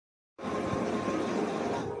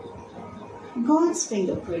God's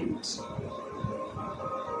fingerprint.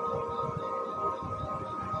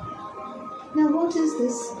 Now, what is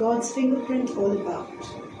this God's fingerprint all about?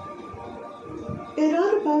 There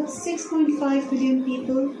are about 6.5 billion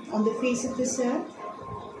people on the face of this earth.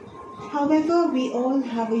 However, we all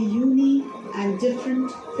have a unique and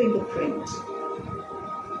different fingerprint.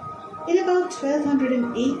 In about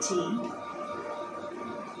 1280,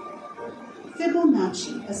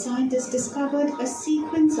 Fibonacci, a scientist, discovered a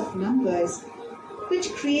sequence of numbers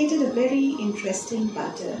which created a very interesting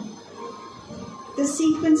pattern. The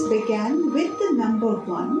sequence began with the number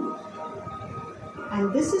 1,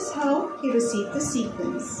 and this is how he received the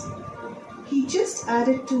sequence. He just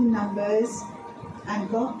added 2 numbers and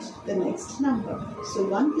got the next number. So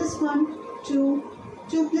 1 plus 1, 2,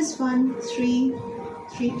 2 plus 1, 3,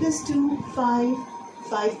 3 plus 2, 5,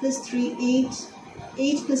 5 plus 3, 8,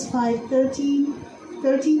 8 plus 5, 13,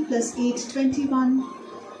 13 plus 8, 21,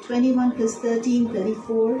 21 plus 13,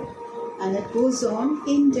 34, and it goes on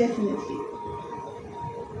indefinitely.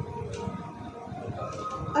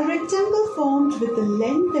 A rectangle formed with the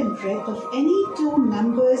length and breadth of any 2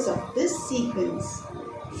 numbers of this sequence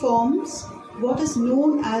forms what is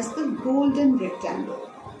known as the golden rectangle,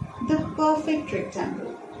 the perfect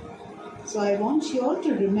rectangle. So I want you all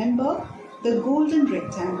to remember the golden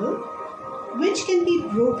rectangle, which can be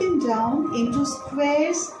broken down into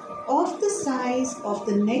squares of the size of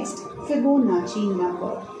the next Fibonacci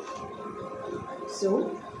number.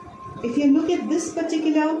 So, if you look at this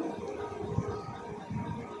particular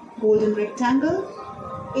golden rectangle,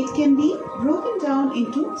 it can be broken down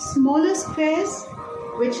into smaller squares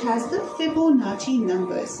which has the Fibonacci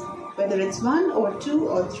numbers, whether it's 1 or 2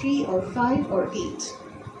 or 3 or 5 or 8.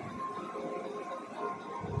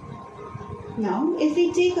 Now, if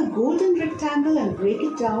we take a golden rectangle and break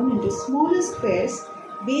it down into smaller squares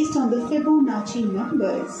based on the Fibonacci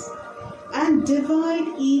numbers and divide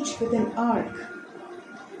each with an arc,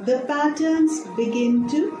 the patterns begin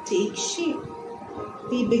to take shape.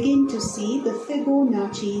 We begin to see the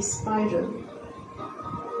Fibonacci spiral.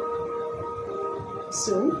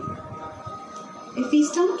 So, if we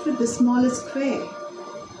start with the smallest square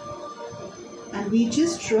and we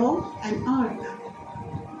just draw an arc,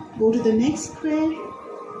 go to the next square,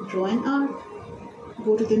 draw an arc,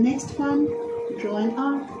 go to the next one, draw an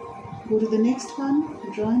arc, go to the next one,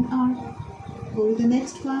 draw an arc, go to the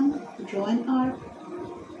next one, draw an arc,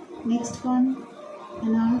 next one,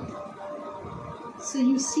 an arc. So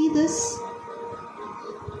you see this?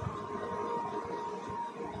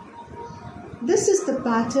 This is the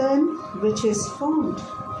pattern which is formed.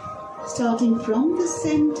 Starting from the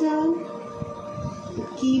center,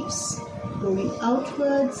 it keeps going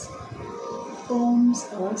outwards, forms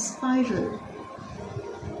a spiral.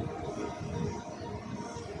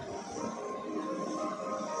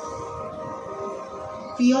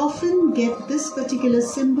 We often get this particular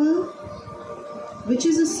symbol, which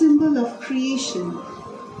is a symbol of creation.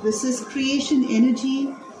 This is creation energy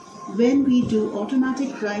when we do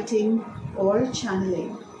automatic writing or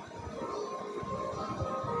channeling.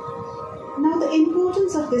 Now, the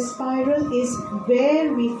importance of this spiral is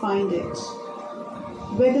where we find it.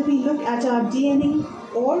 Whether we look at our DNA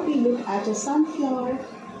or we look at a sunflower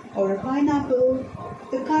or a pineapple,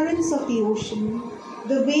 the currents of the ocean,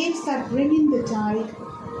 the waves that bring in the tide,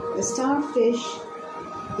 the starfish,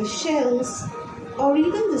 the shells, or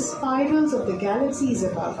even the spirals of the galaxies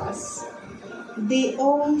above us, they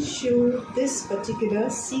all show this particular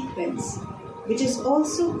sequence, which is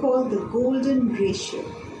also called the golden ratio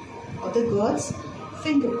or the God's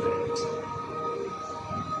fingerprint.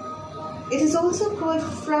 It is also called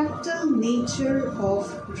fractal nature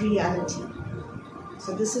of reality.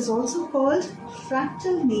 So this is also called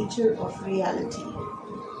fractal nature of reality.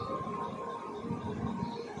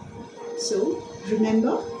 So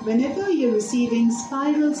remember, whenever you're receiving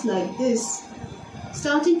spirals like this,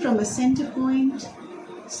 starting from a center point,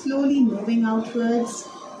 slowly moving outwards,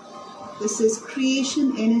 this is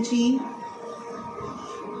creation energy,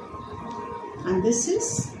 and this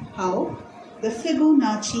is how the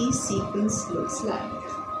Fibonacci sequence looks like.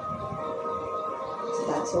 So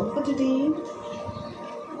that's all for today.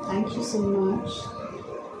 Thank you so much.